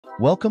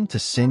Welcome to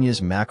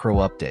Sinya's Macro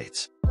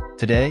Updates.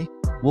 Today,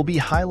 we'll be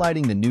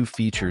highlighting the new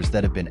features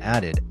that have been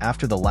added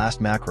after the last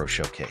macro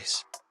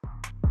showcase.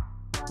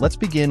 Let's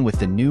begin with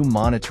the new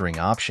monitoring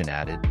option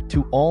added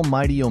to all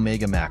Mighty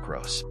Omega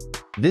macros.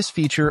 This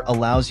feature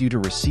allows you to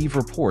receive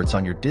reports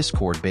on your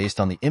Discord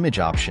based on the image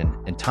option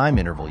and time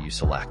interval you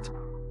select.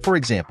 For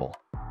example,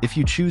 if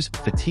you choose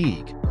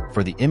Fatigue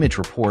for the image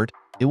report,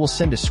 it will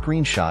send a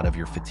screenshot of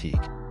your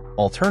fatigue.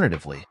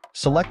 Alternatively,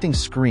 selecting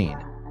Screen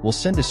will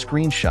send a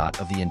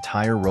screenshot of the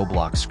entire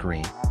Roblox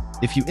screen.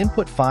 If you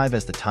input 5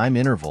 as the time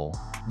interval,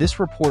 this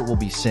report will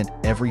be sent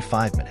every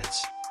 5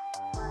 minutes.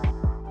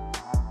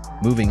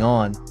 Moving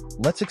on,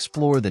 let's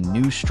explore the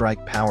new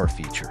Strike Power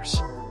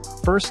features.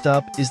 First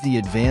up is the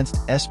Advanced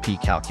SP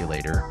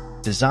Calculator,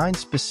 designed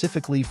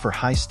specifically for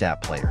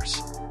high-stat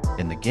players.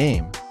 In the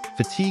game,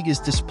 fatigue is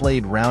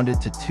displayed rounded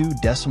to 2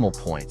 decimal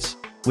points,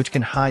 which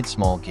can hide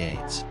small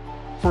gains.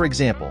 For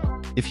example,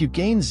 if you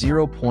gain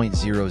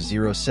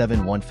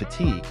 0.0071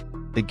 fatigue,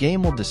 the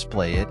game will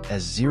display it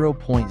as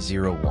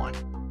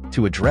 0.01.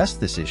 To address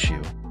this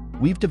issue,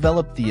 we've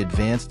developed the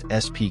Advanced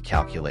SP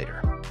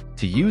Calculator.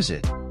 To use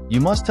it, you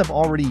must have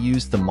already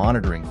used the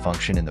monitoring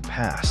function in the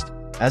past,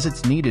 as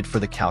it's needed for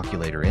the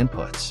calculator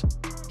inputs.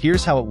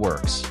 Here's how it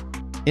works.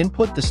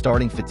 Input the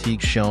starting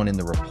fatigue shown in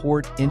the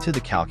report into the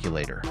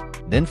calculator,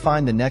 then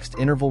find the next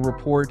interval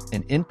report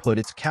and input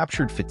its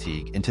captured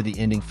fatigue into the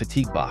ending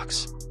fatigue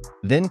box.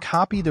 Then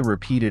copy the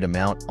repeated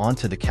amount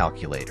onto the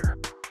calculator.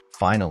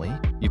 Finally,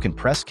 you can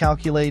press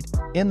Calculate,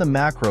 and the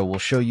macro will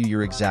show you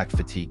your exact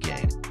fatigue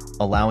gain,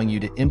 allowing you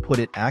to input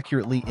it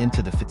accurately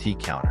into the fatigue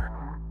counter.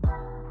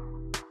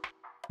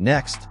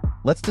 Next,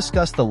 let's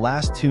discuss the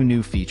last 2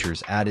 new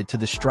features added to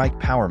the Strike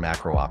Power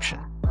macro option: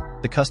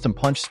 the custom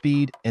punch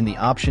speed and the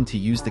option to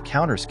use the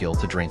counter skill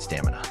to drain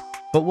stamina.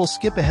 But we'll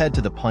skip ahead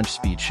to the punch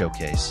speed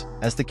showcase,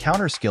 as the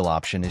counter skill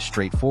option is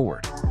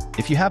straightforward.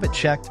 If you have it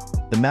checked,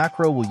 the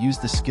macro will use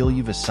the skill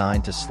you've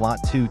assigned to slot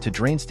 2 to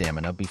drain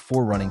stamina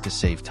before running to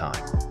save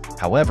time.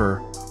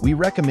 However, we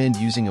recommend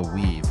using a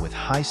weave with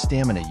high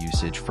stamina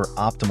usage for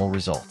optimal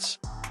results.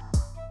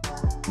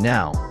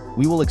 Now,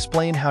 we will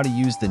explain how to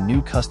use the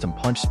new custom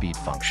punch speed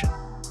function.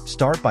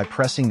 Start by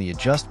pressing the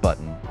Adjust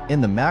button,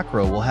 and the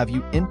macro will have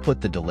you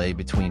input the delay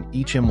between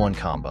each M1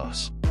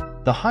 combos.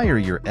 The higher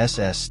your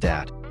SS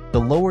stat, the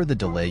lower the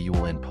delay you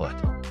will input.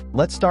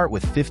 Let's start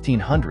with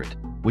 1500,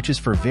 which is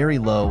for very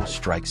low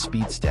strike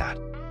speed stat.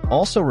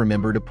 Also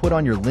remember to put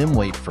on your limb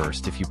weight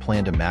first if you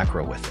plan to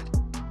macro with it.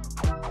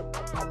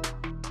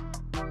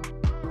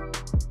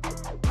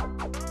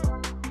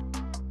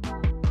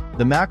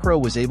 The macro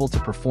was able to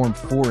perform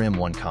 4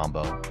 M1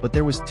 combo, but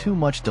there was too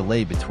much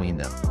delay between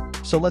them,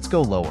 so let's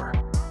go lower.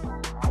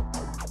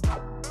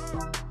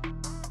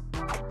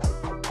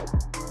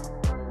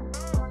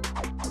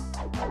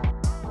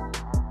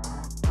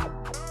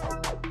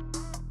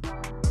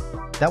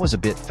 That was a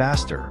bit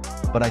faster,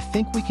 but I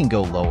think we can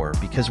go lower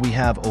because we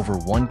have over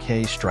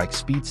 1k strike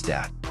speed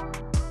stat.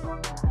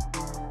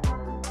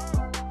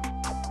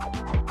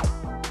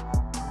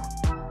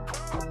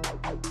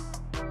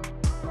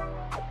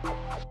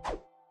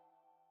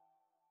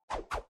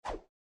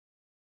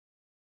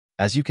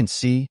 As you can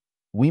see,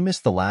 we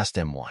missed the last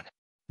M1.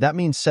 That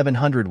means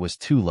 700 was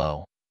too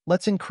low.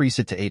 Let's increase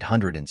it to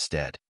 800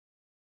 instead.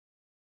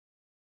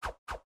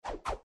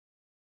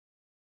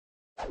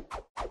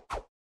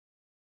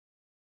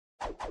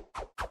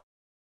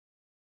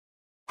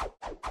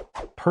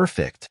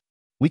 Perfect.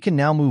 We can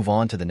now move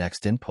on to the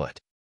next input,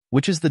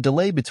 which is the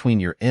delay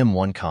between your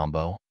M1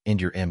 combo and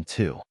your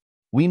M2.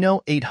 We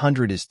know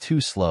 800 is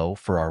too slow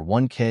for our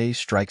 1k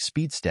strike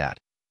speed stat.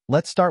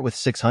 Let's start with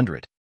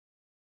 600.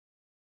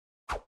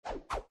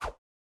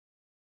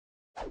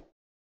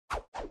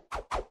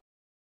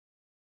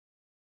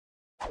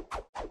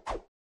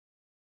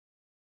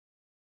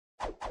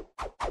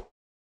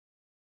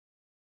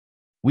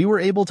 We were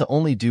able to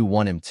only do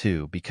 1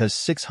 M2 because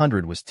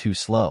 600 was too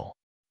slow.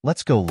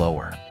 Let's go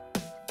lower.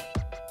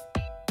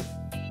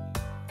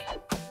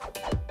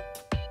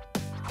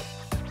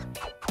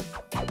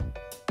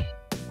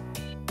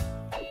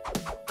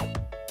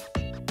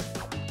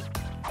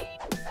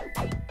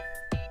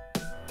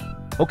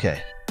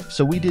 Okay,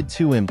 so we did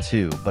 2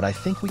 M2, but I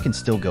think we can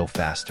still go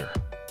faster.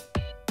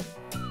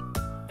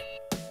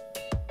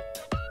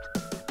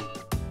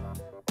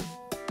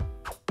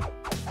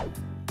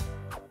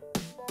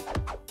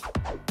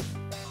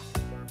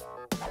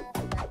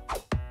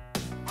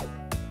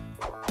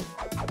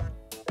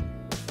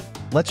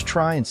 Let's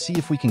try and see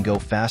if we can go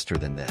faster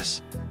than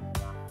this.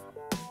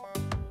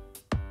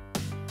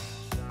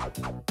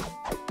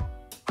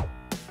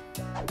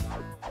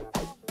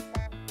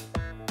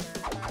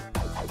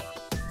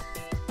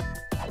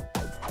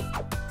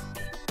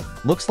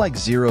 Looks like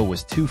 0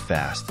 was too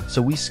fast,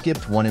 so we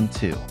skipped 1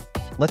 M2.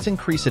 Let's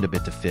increase it a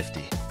bit to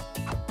 50.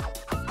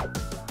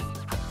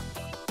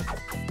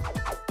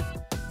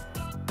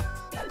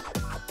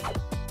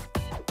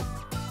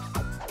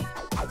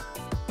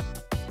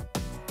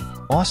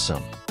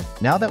 Awesome!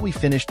 Now that we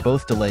finished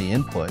both delay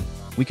input,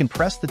 we can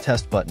press the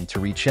test button to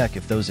recheck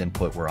if those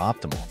input were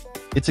optimal.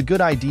 It's a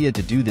good idea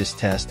to do this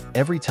test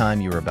every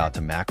time you're about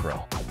to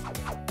macro.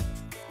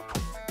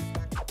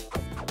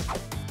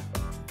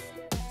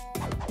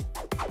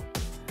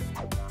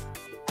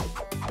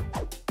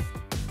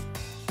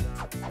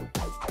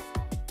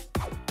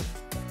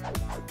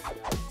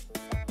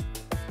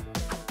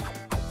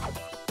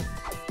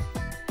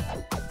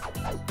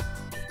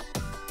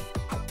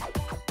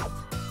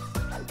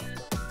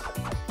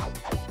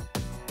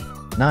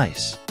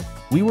 Nice.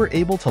 We were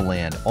able to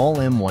land all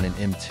M1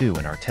 and M2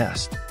 in our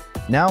test.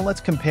 Now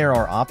let's compare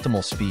our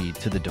optimal speed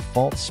to the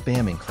default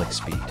spamming click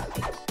speed.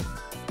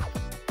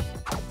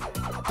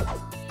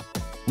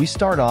 We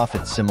start off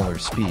at similar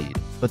speed,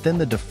 but then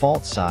the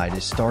default side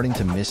is starting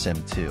to miss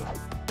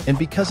M2. And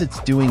because it's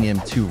doing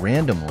M2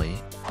 randomly,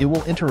 it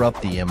will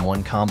interrupt the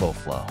M1 combo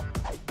flow.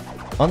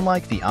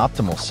 Unlike the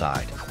optimal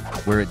side,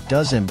 where it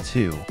does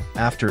M2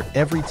 after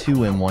every 2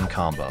 M1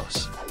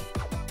 combos.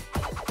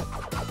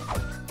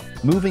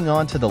 Moving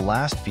on to the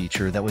last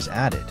feature that was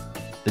added,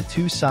 the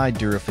two-side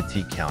Dura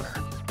fatigue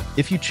counter.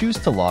 If you choose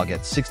to log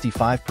at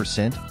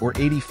 65% or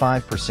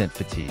 85%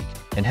 fatigue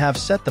and have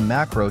set the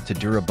macro to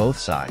Dura both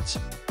sides,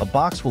 a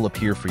box will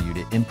appear for you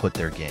to input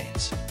their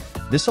gains.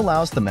 This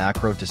allows the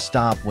macro to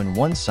stop when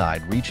one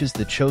side reaches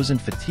the chosen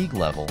fatigue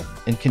level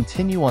and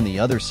continue on the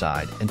other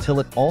side until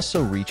it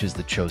also reaches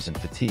the chosen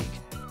fatigue.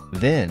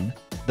 Then,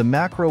 the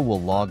macro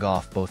will log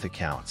off both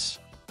accounts.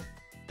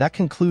 That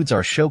concludes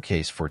our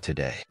showcase for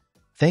today.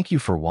 Thank you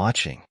for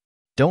watching.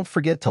 Don't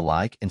forget to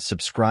like and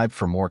subscribe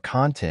for more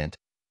content,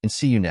 and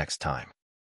see you next time.